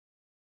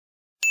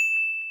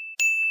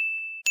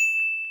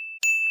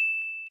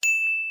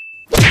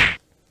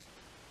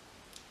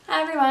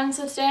Hi everyone,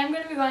 so today I'm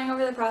going to be going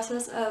over the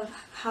process of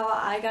how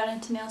I got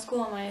into nail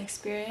school and my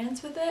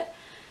experience with it.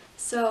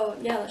 So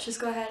yeah, let's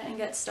just go ahead and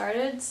get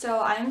started.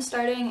 So I'm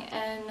starting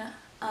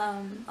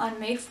on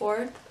May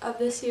 4th of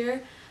this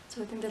year,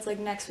 so I think that's like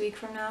next week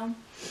from now.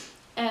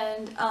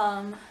 And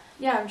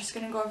yeah, I'm just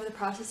going to go over the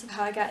process of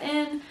how I got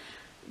in,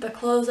 the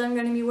clothes I'm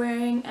going to be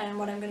wearing, and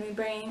what I'm going to be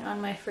bringing on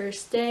my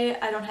first day.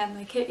 I don't have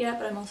my kit yet,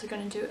 but I'm also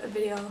going to do a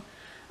video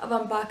of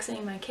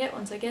unboxing my kit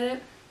once I get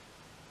it,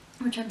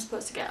 which I'm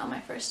supposed to get on my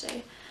first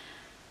day.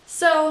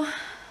 So,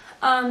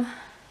 how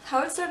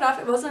it started off,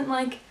 it wasn't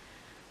like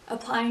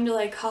applying to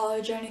like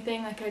college or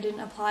anything. Like, I didn't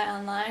apply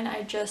online.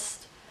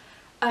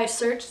 I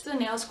searched the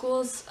nail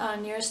schools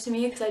nearest to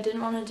me because I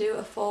didn't want to do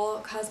a full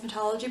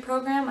cosmetology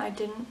program. I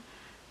didn't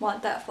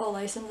want that full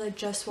license. I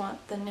just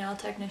want the nail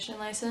technician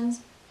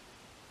license.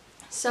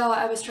 So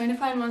I was trying to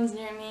find ones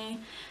near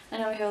me. I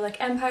know we have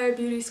like Empire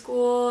Beauty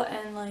School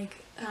and like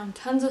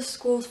tons of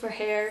schools for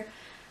hair,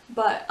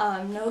 but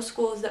no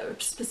schools that were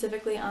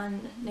specifically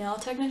on nail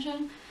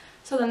technician.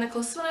 So then the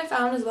closest one I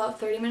found is about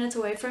 30 minutes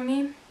away from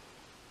me,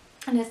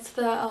 and it's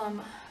the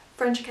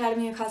French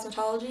Academy of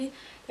Cosmetology.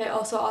 They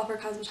also offer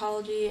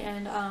cosmetology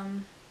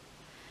and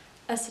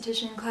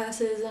esthetician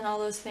classes and all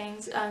those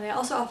things. They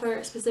also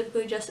offer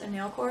specifically just a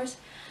nail course.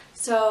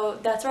 So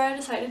that's where I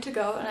decided to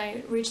go, and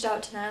I reached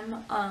out to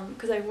them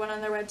because I went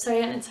on their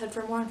website and it said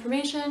for more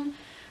information,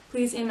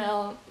 please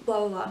email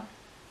blah blah blah.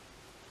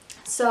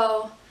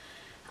 So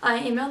I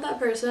emailed that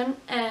person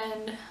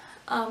and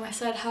I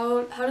said,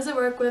 how does it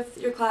work with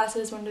your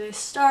classes? When do they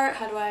start?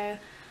 How do I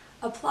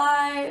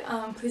apply?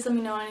 Please let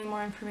me know any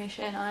more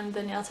information on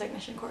the nail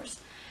technician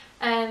course.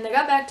 And they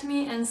got back to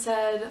me and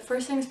said,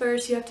 first things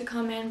first, you have to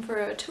come in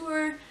for a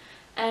tour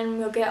and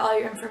we'll get all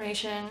your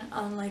information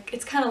on, like,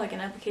 it's kind of like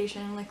an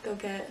application. Like, they'll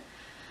get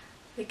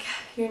like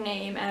your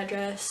name,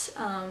 address,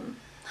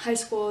 high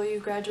school you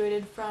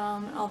graduated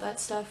from, and all that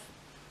stuff.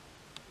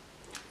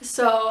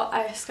 So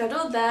I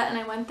scheduled that and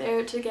I went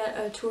there to get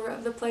a tour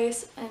of the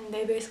place, and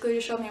they basically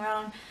just showed me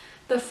around.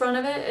 The front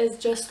of it is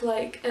just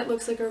like, it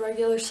looks like a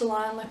regular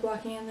salon. Like,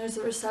 walking in, there's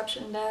a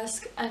reception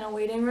desk and a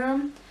waiting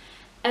room,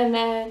 and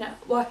then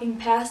walking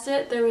past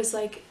it there was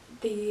like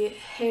the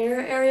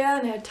hair area,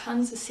 and they had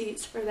tons of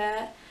seats for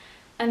that.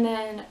 And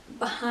then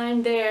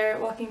behind there,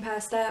 walking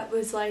past that,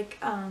 was like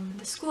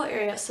the school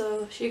area.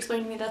 So she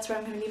explained to me that's where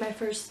I'm going to be my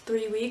first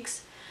 3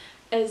 weeks,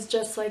 is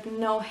just like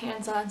no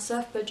hands-on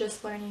stuff, but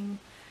just learning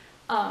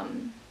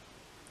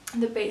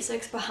the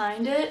basics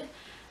behind it.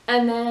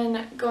 And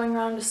then going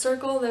around a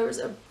circle, there was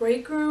a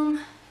break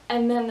room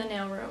and then the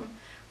nail room,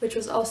 which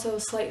was also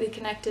slightly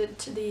connected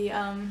to the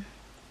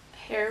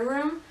hair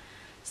room.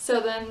 So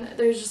then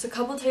there's just a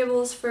couple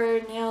tables for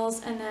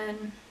nails, and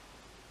then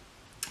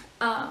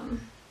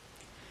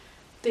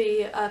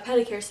the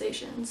pedicure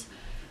stations.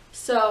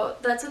 So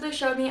that's what they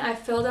showed me. I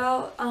filled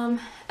out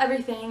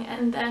everything,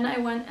 and then I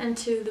went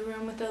into the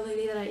room with the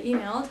lady that I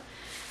emailed,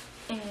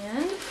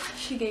 and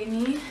she gave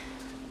me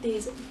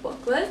these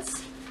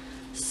booklets.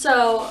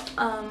 So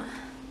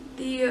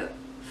the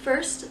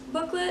first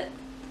booklet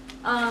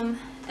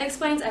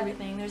explains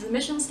everything. There's a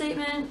mission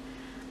statement,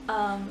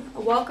 a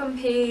welcome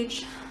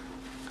page,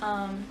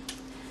 and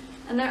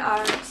there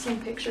are some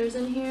pictures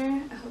in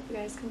here. I hope you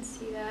guys can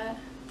see that.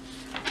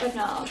 If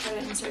not, I'll try to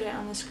insert it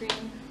on the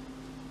screen.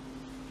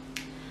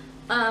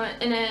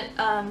 And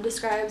it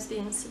describes the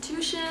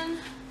institution,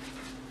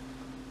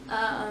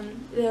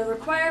 the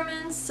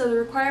requirements. So the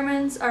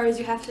requirements are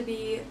you have to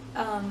be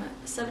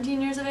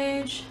 17 years of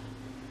age.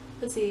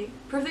 Let's see,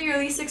 prove that you're at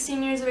least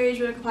 16 years of age,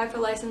 but apply for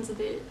a license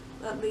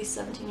at least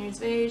 17 years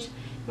of age.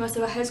 You must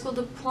have a high school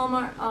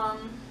diploma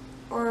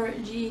or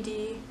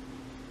GED.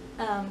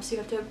 So you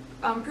have to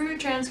prove your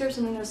transcripts,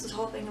 and then there's this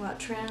whole thing about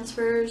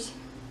transfers.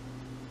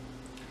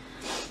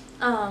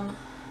 And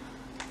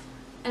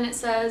it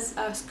says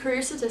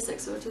career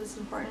statistics, which is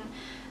important,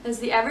 is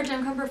the average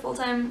income for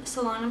full-time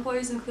salon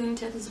employees, including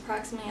tips, is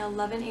approximately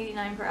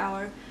 $11.89 per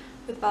hour,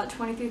 with about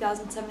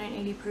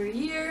 $23,780 per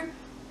year.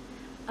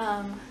 There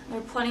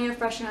are plenty of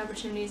freshman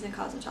opportunities in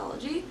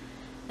cosmetology.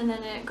 And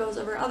then it goes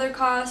over other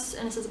costs,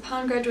 and it says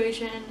upon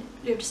graduation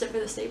you have to sit for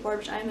the state board,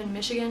 which I am in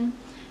Michigan,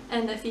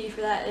 and the fee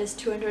for that is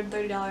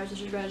 $230,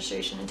 which is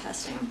registration and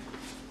testing.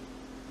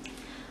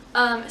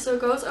 So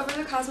it goes over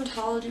the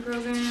cosmetology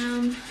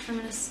program. I'm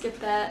going to skip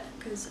that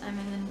because I'm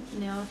in the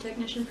nail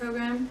technician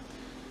program.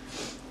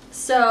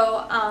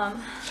 So,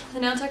 the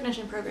nail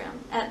technician program.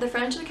 At the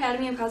French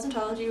Academy of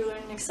Cosmetology, you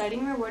learn an exciting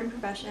and rewarding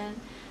profession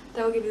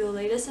that will give you the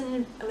latest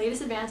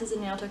advances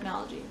in nail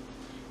technology.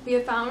 We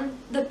have found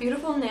that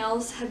beautiful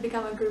nails have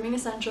become a grooming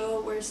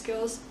essential where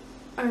skills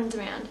are in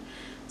demand.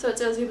 So it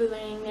says you'll be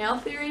learning nail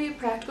theory,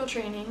 practical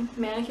training,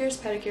 manicures,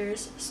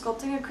 pedicures,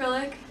 sculpting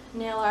acrylic,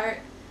 nail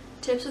art,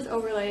 tips with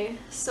overlay,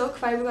 silk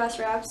fiberglass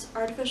wraps,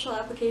 artificial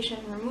application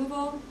and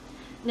removal,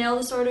 nail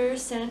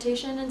disorders,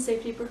 sanitation and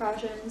safety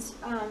precautions,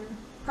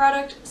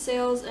 product,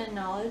 sales, and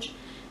knowledge,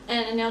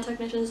 and a nail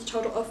technician's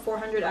total of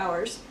 400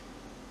 hours.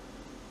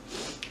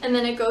 And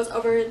then it goes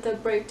over the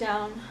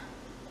breakdown.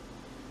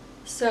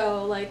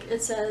 So, like,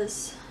 it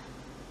says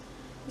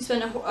You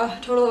spend a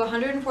total of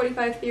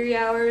 145 theory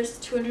hours,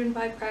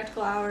 205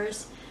 practical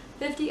hours,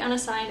 50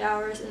 unassigned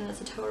hours, and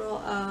that's a total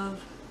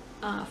of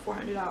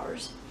 400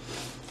 hours.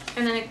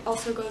 And then it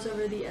also goes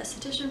over the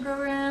esthetician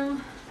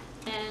program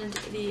and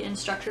the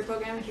instructor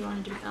program if you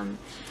wanted to become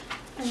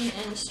an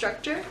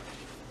instructor.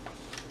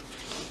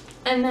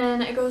 And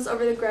then it goes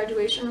over the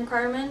graduation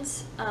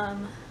requirements.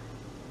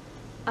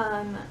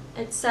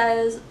 It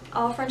says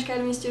all French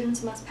Academy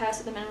students must pass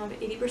with a minimum of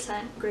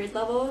 80% grade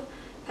level,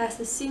 pass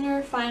the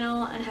senior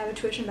final, and have a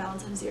tuition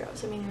balance of 0,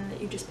 so meaning that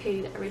you just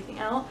paid everything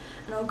out.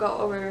 And I'll go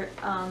over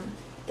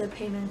the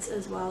payments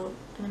as well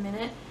in a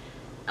minute.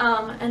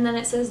 And then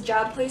it says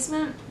job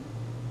placement.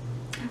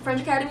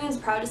 French Academy is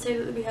proud to say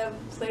that we have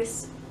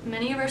placed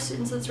many of our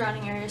students in the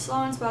surrounding areas,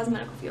 salons, spas, and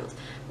medical fields,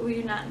 but we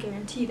do not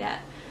guarantee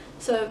that.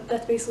 So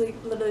that's basically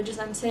literally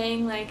just I'm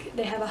saying, like,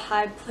 they have a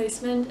high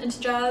placement into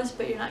jobs,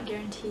 but you're not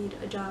guaranteed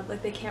a job.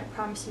 Like, they can't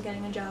promise you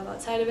getting a job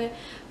outside of it,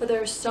 but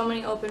there are so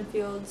many open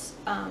fields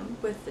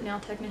with the nail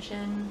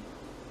technician,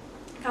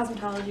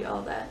 cosmetology, all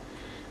of that.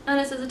 And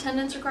it says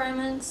attendance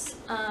requirements.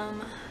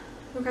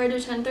 Required to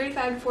attend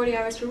 35 to 40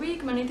 hours per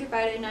week, Monday through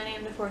Friday, 9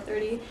 a.m. to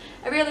 4:30.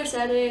 Every other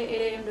Saturday,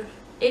 8 a.m. to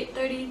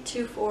 8:30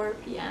 to 4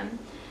 p.m.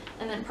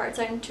 And then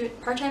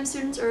part-time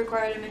students are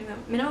required a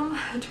minimum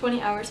of 20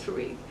 hours per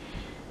week.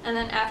 And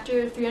then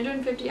after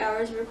 350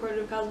 hours recorded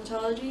of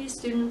cosmetology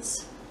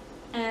students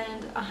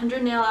and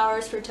 100 nail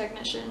hours for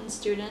technician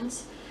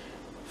students,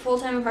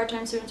 full-time and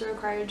part-time students are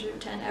required to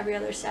attend every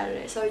other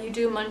Saturday. So you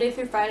do Monday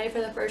through Friday for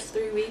the first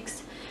 3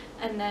 weeks,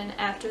 and then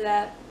after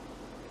that,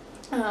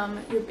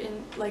 you're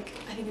in, like,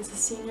 I think it's a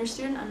senior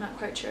student, I'm not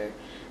quite sure,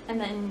 and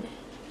then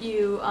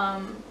you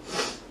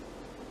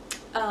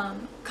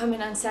come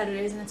in on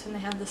Saturdays, and that's when they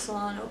have the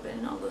salon open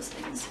and all those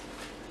things.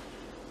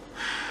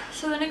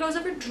 So then it goes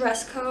over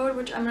dress code,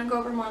 which I'm going to go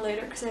over more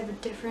later because I have a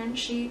different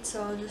sheet,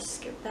 so I'll just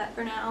skip that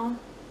for now.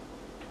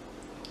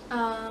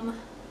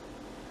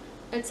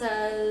 It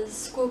says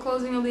school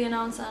closing will be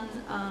announced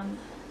on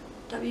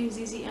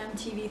WZZM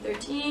TV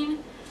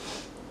 13.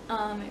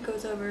 It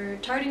goes over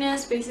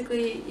tardiness.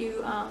 Basically,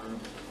 you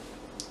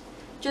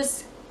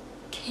just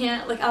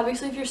can't, like,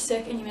 obviously if you're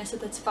sick and you miss it,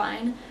 that's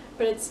fine,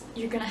 but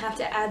you're gonna have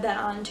to add that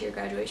on to your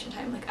graduation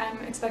time. Like, I'm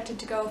expected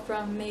to go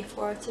from May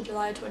 4th to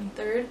July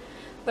 23rd,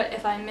 but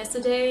if I miss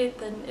a day,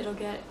 then it'll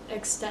get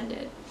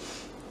extended,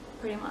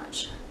 pretty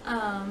much.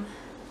 And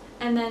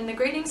then the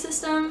grading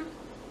system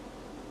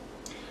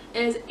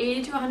is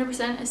 80 to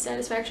 100% is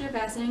satisfactory or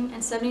passing,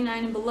 and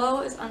 79 and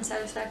below is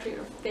unsatisfactory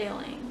or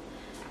failing.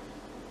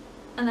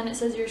 And then it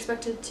says you're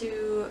expected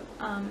to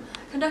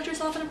conduct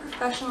yourself in a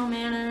professional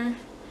manner,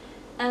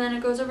 and then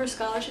it goes over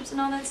scholarships and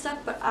all that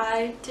stuff, but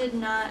I did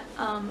not,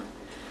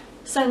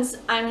 since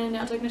I'm in a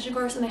nail technician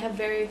course and they have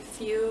very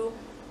few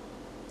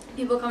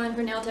people come in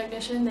for nail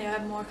technician, they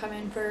have more come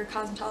in for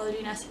cosmetology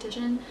and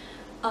esthetician.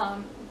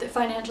 The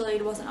financial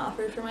aid wasn't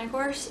offered for my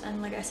course,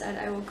 and like I said,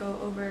 I will go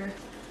over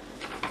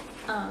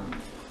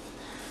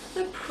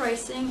the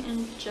pricing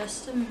in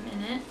just a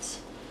minute.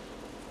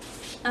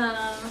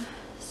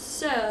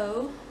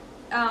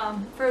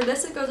 For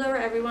this, it goes over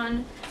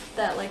everyone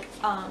that, like,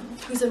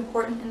 who's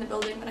important in the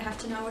building that I have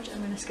to know, which I'm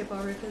going to skip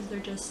over because they're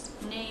just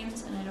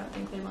names and I don't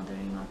think they want their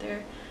name out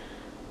there.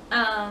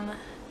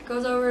 It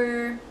goes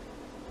over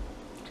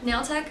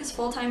nail tech is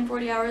full-time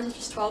 40 hours, which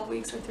is 12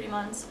 weeks or 3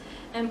 months,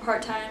 and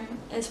part-time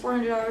is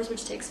 400 hours,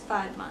 which takes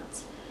 5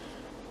 months.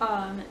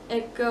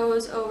 It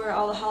goes over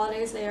all the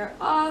holidays they are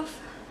off,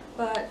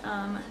 but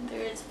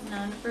there is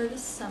none for the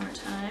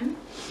summertime.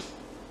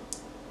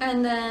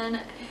 And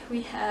then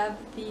we have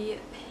the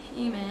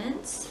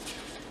payments.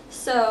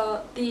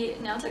 So the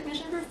nail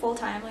technician for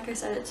full-time, like I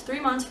said, it's 3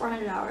 months,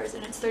 400 hours,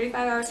 and it's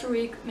 35 hours per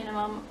week,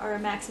 minimum or a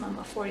maximum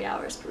of 40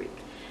 hours per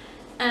week.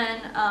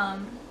 And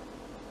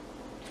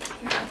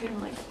here, I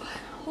can, like,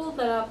 hold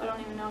that up. I don't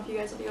even know if you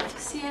guys will be able to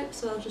see it,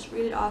 so I'll just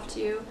read it off to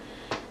you.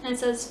 And it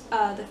says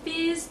the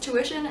fees,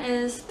 tuition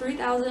is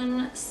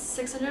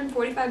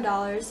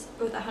 $3,645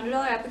 with a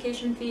 $100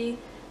 application fee,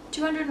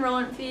 $200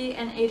 enrollment fee,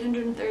 and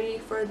 $830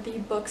 for the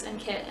books and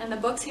kit. And the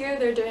books here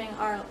they're doing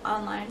are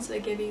online, so they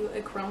give you a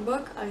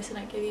Chromebook. Obviously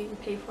not give you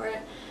pay for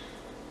it.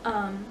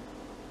 And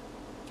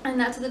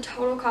that's the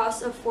total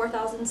cost of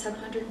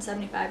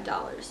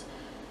 $4,775.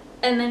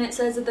 And then it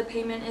says that the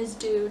payment is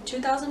due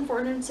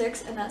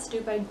 $2,406, and that's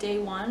due by day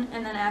 1.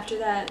 And then after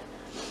that,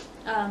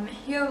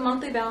 you have a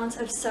monthly balance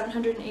of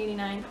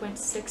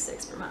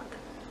 $789.66 per month.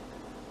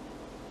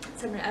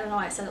 I don't know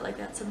why I said it like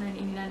that,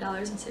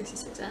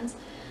 $789.66.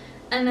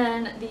 And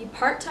then the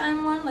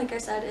part-time one, like I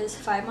said, is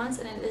 5 months,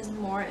 and it is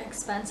more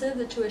expensive.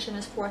 The tuition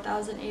is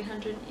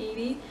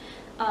 $4,880,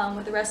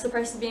 with the rest of the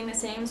prices being the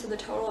same, so the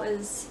total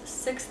is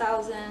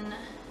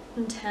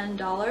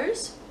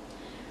 $6,010.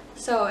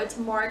 So it's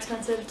more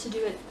expensive to do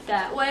it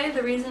that way.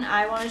 The reason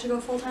I wanted to go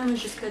full-time is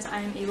just because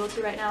I am able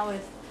to right now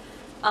with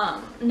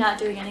not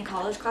doing any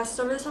college classes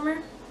over the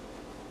summer.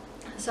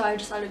 So I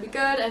just thought it'd be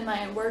good, and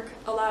my work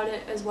allowed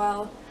it as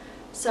well.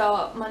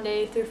 So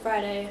Monday through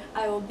Friday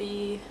I will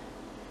be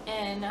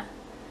in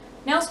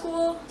nail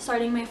school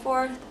starting May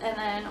 4th, and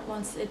then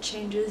once it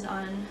changes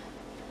on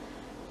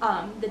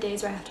the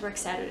days where I have to work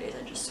Saturdays,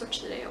 I just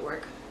switch the day at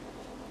work.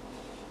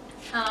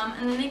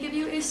 And then they give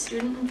you a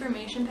student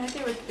information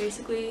packet, which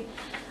basically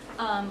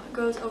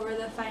goes over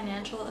the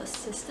financial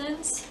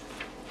assistance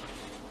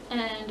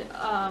and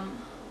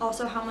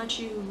also how much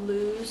you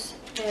lose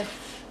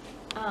if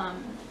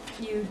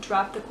you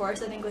drop the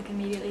course. I think like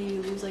immediately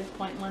you lose like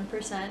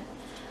 0.1%.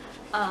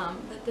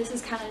 But this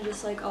is kind of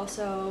just like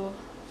also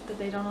that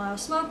they don't allow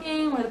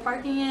smoking, where the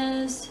parking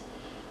is.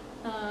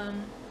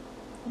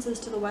 It says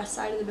to the west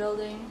side of the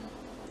building.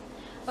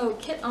 Oh,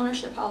 kit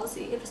ownership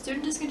policy. If a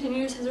student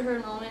discontinues his or her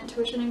enrollment,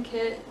 tuition and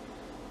kit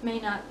may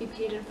not be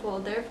paid in full.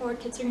 Therefore,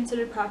 kits are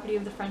considered property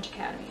of the French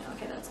Academy.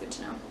 Okay, that's good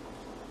to know.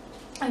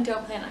 I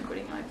don't plan on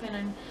quitting them. I plan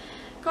on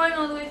going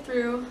all the way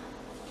through.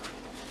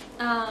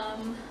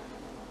 And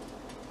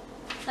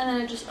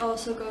then it just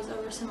also goes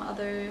over some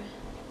other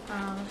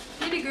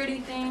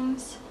nitty-gritty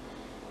things.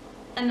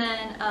 And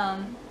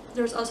then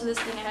there was also this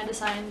thing I had to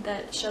sign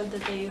that showed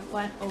that they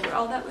went over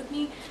all that with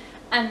me.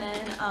 And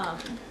then I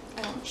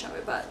won't show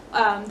it, but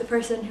the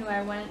person who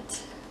I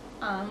went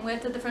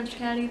with at the French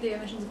Academy, the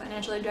admissions and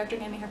financial aid director,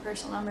 gave me her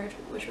personal number,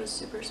 which was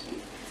super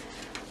sweet.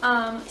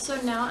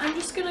 So now I'm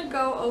just gonna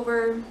go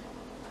over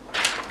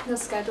the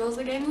schedules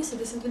they gave me. So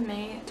this is the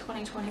May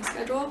 2020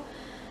 schedule,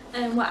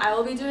 and what I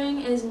will be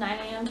doing is 9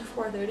 a.m. to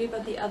 4:30,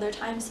 but the other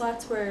time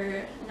slots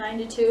were 9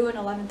 to 2 and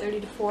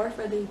 11:30 to 4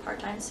 for the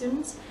part-time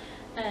students.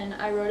 And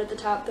I wrote at the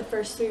top, the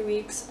first 3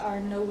 weeks are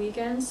no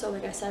weekends, so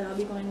like I said, I'll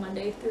be going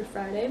Monday through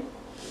Friday.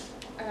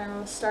 And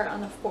I'll start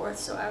on the 4th,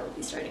 so I will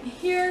be starting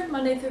here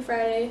Monday through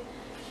Friday,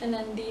 and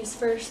then these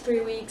first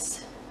 3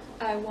 weeks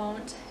I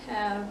won't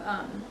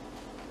have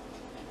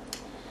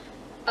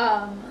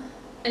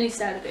any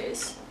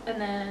Saturdays,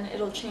 and then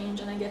it'll change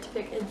and I get to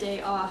pick a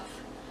day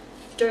off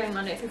during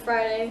Monday through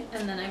Friday,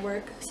 and then I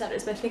work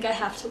Saturdays, but I think I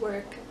have to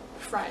work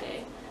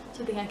Friday,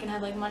 so I think I can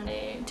have like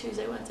Monday,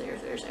 Tuesday, Wednesday, or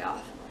Thursday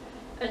off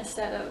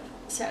instead of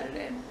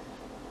Saturday.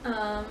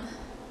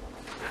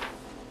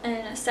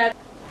 And Saturday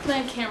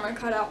my camera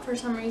cut out for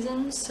some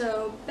reason,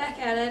 so back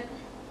at it.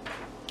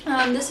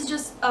 This is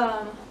just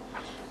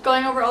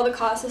going over all the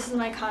costs. This is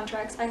my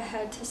contracts I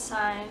had to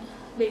sign,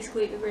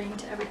 basically agreeing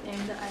to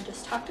everything that I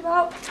just talked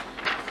about.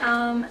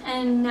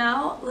 And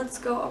now let's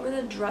go over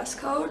the dress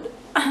code.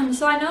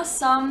 So I know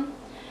some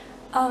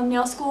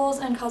nail schools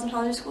and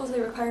cosmetology schools, they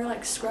require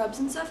like scrubs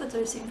and stuff. That's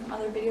what I've seen from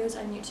other videos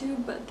on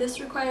YouTube, but this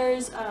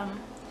requires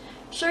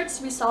shirts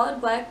to be solid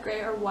black,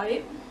 gray, or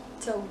white,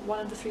 so one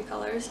of the 3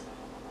 colors.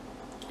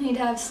 You need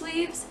to have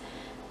sleeves,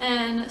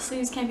 and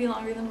sleeves can't be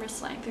longer than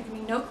wrist length. There can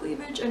be no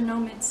cleavage or no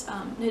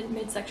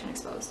midsection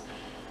exposed.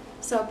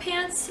 So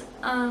pants,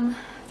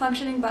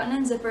 functioning button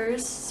and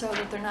zippers so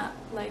that they're not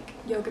like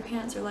yoga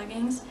pants or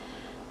leggings.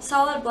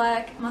 Solid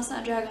black, must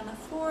not drag on the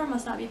floor,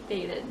 must not be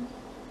faded.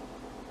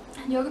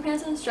 Yoga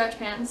pants and stretch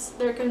pants,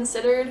 they're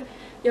considered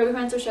yoga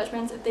pants or stretch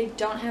pants if they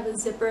don't have a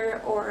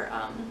zipper or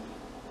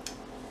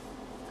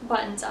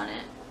buttons on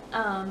it.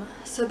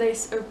 So they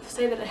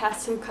say that it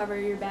has to cover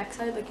your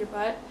backside, like your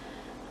butt,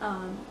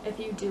 if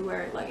you do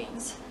wear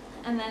leggings.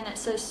 And then it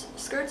says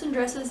skirts and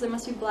dresses, they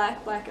must be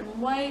black, black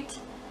and white,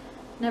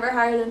 never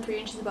higher than 3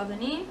 inches above the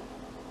knee.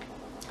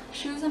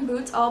 Shoes and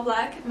boots, all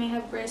black, may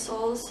have gray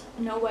soles,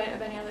 no white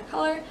of any other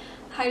color.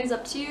 Height is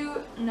up to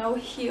you, no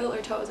heel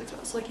or toes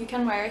exposed. So like you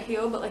can wear a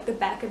heel, but like the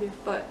back of your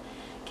foot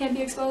can't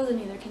be exposed, and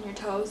neither can your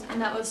toes.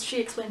 And that was,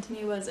 she explained to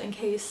me, was in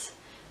case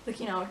like,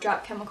 you know,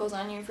 drop chemicals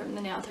on you from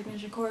the nail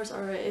technician course,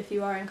 or if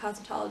you are in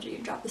cosmetology, you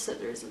drop the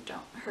scissors,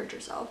 don't hurt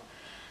yourself.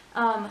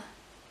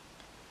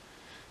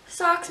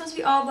 Socks must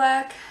be all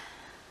black.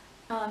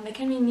 They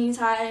can be knees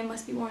high,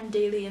 must be worn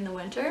daily in the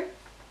winter.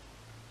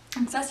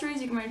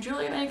 Accessories, you can wear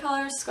jewelry of any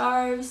color,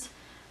 scarves,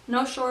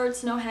 no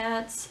shorts, no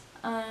hats.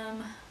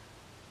 And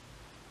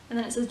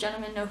then it says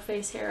gentlemen, no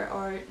face hair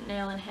or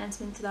nail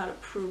enhancements without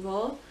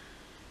approval.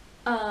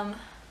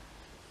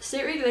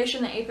 State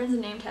regulation that aprons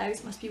and name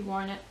tags must be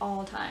worn at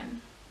all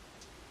time.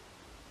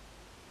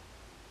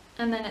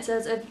 And then it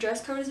says if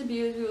dress code is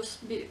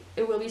abused,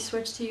 it will be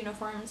switched to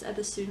uniforms at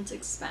the student's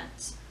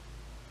expense.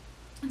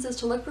 It says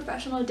to look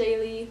professional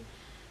daily.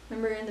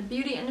 Remember, in the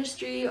beauty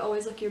industry,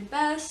 always look your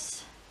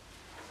best.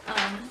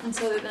 And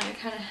so then it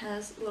kind of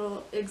has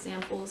little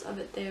examples of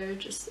it there,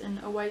 just in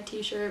a white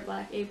t-shirt,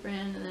 black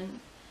apron, and then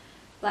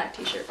black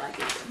t-shirt, black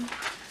apron.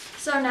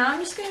 So now I'm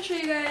just going to show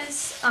you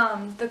guys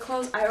the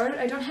clothes I ordered.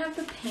 I don't have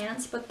the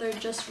pants, but they're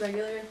just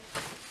regular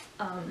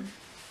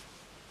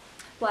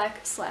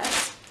black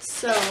slacks.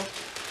 So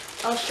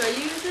I'll show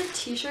you the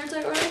t-shirts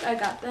I ordered. I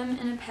got them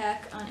in a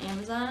pack on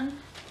Amazon,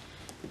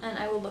 and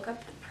I will look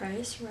up the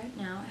price right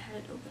now. I had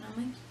it open on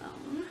my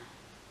phone.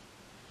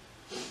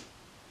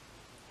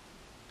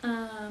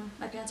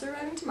 My pants are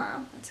arriving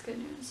tomorrow. That's good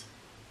news.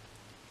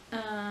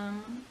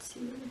 Let's see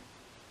where.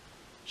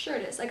 Sure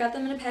it is. I got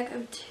them in a pack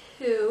of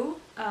 2.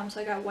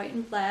 So I got white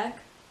and black.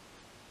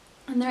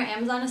 And they're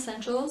Amazon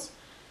Essentials.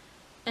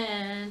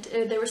 And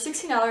they were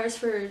 $16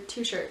 for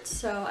 2 shirts.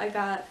 So I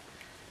got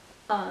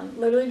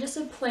literally just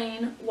a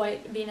plain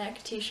white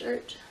v-neck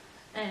t-shirt.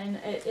 and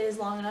it is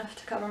long enough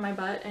to cover my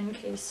butt in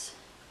case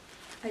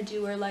I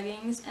do wear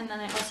leggings. And then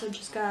I also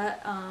just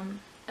got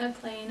a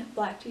plain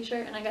black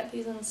t-shirt, and I got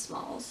these in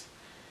smalls,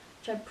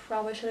 which I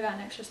probably should have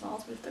gotten extra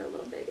smalls, but if they're a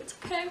little big, it's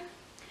okay.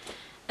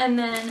 And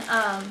then,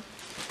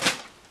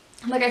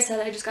 like I said,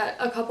 I just got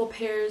a couple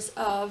pairs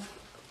of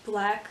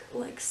black,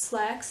 like,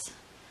 slacks.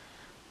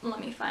 Let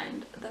me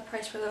find the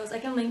price for those. I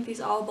can link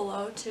these all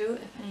below, too,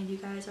 if any of you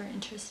guys are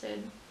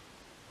interested.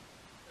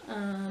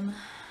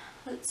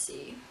 Let's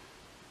see.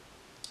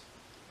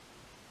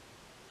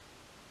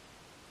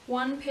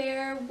 One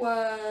pair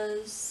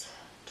was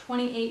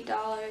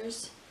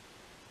 $28,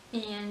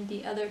 and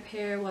the other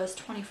pair was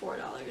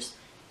 $24.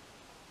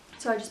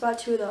 So I just bought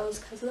 2 of those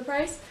because of the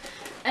price.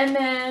 And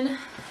then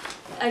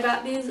I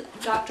got these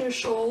Dr.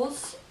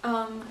 Scholl's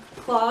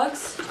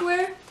clogs to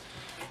wear,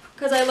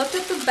 because I looked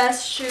at the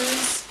best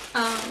shoes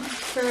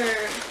for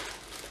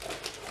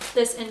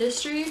this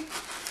industry,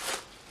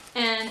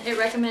 and it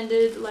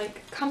recommended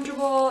like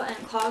comfortable, and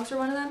clogs were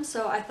one of them,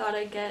 so I thought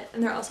I'd get,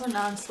 and they're also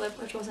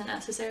non-slip, which wasn't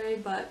necessary,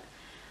 but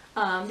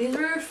these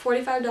were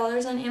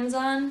 $45 on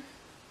Amazon,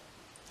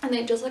 and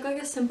they just look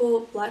like a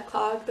simple black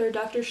clog. They're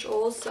Dr.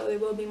 Scholl's, so they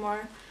will be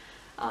more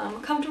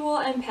comfortable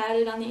and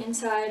padded on the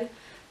inside.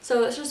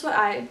 So that's just what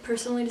I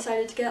personally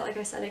decided to get. Like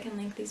I said, I can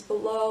link these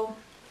below.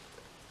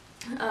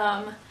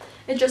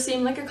 It just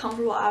seemed like a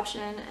comfortable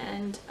option,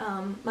 and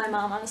my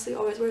mom honestly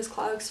always wears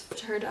clogs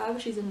to her job.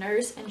 She's a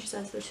nurse, and she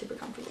says they're super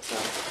comfortable. So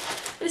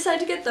I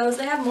decided to get those.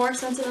 They have more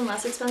expensive and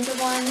less expensive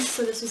ones,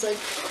 so this was like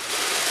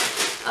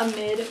a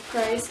mid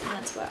price, and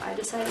that's what I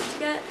decided to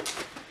get.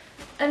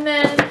 And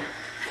then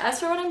as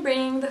for what I'm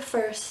bringing the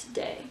first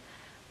day,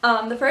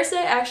 the first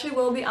day actually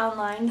will be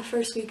online. The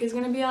first week is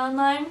going to be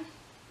online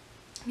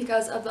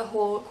because of the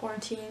whole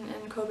quarantine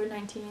and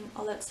COVID-19,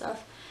 all that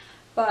stuff.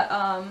 But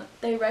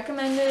they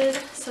recommended,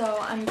 so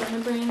I'm going to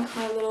bring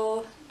my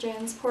little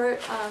Jansport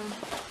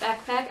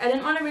backpack. I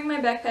didn't want to bring my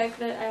backpack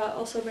that I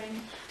also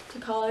bring to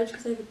college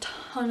because I have a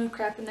ton of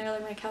crap in there,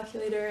 like my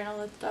calculator and all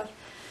that stuff.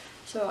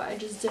 So I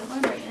just didn't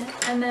want to bring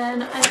it. And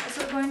then I'm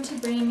also going to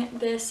bring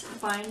this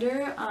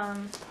binder.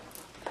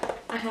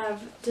 I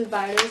have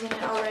dividers in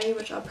it already,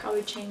 which I'll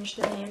probably change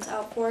the names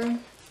out for. And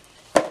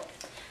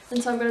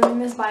so I'm going to bring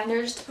this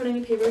binder just to put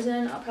any papers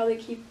in. I'll probably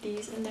keep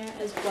these in there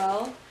as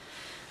well.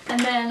 And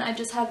then I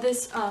just have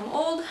this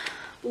old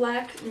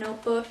black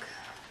notebook.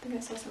 I think I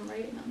saw some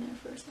writing on there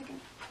for a second.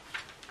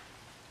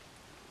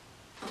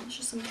 It's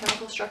just some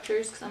chemical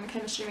structures because I'm a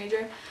chemistry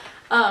major.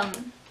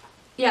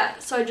 Yeah,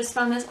 so I just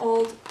found this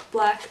old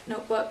black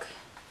notebook.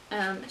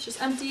 It's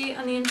just empty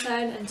on the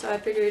inside, and so I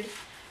figured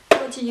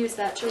to use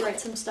that to write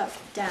some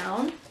stuff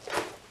down.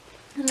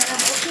 And then I'm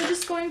also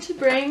just going to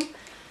bring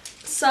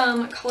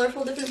some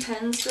colorful different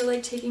pens for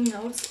like taking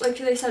notes. Like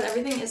they said,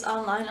 everything is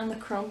online on the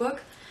Chromebook,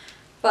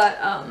 but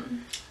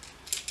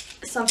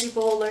some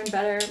people learn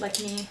better, like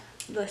me,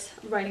 with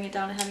writing it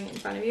down and having it in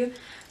front of you.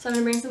 So I'm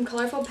going to bring some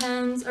colorful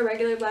pens, a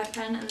regular black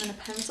pen, and then a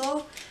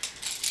pencil,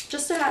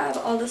 just to have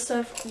all the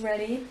stuff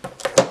ready.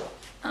 So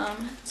I'll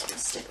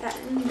stick that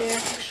in there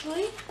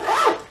actually.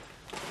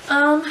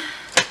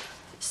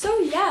 So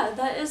yeah,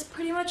 that is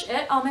pretty much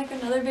it. I'll make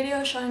another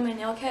video showing my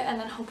nail kit and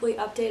then hopefully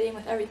updating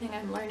with everything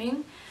I'm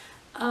learning.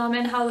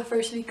 And how the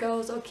first week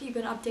goes. I'll keep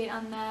an update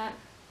on that.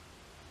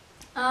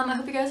 I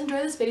hope you guys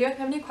enjoyed this video. If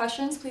you have any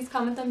questions, please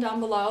comment them down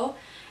below.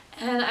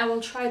 And I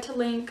will try to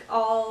link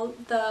all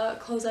the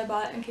clothes I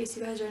bought in case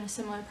you guys are in a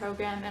similar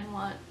program and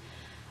want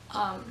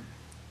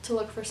to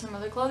look for some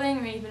other clothing,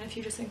 or even if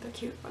you just think they're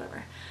cute,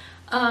 whatever.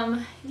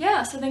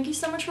 Yeah, so thank you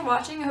so much for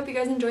watching. I hope you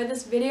guys enjoyed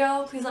this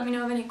video. Please let me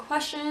know of any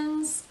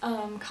questions,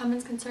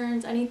 comments,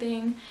 concerns,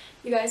 anything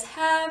you guys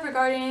have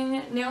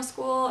regarding nail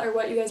school or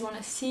what you guys want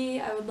to see.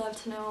 I would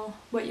love to know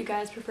what you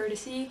guys prefer to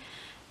see.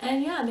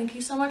 And yeah, thank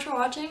you so much for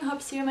watching. Hope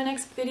to see you in my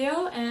next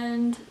video,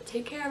 and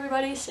take care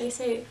everybody. Stay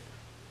safe.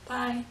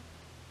 Bye.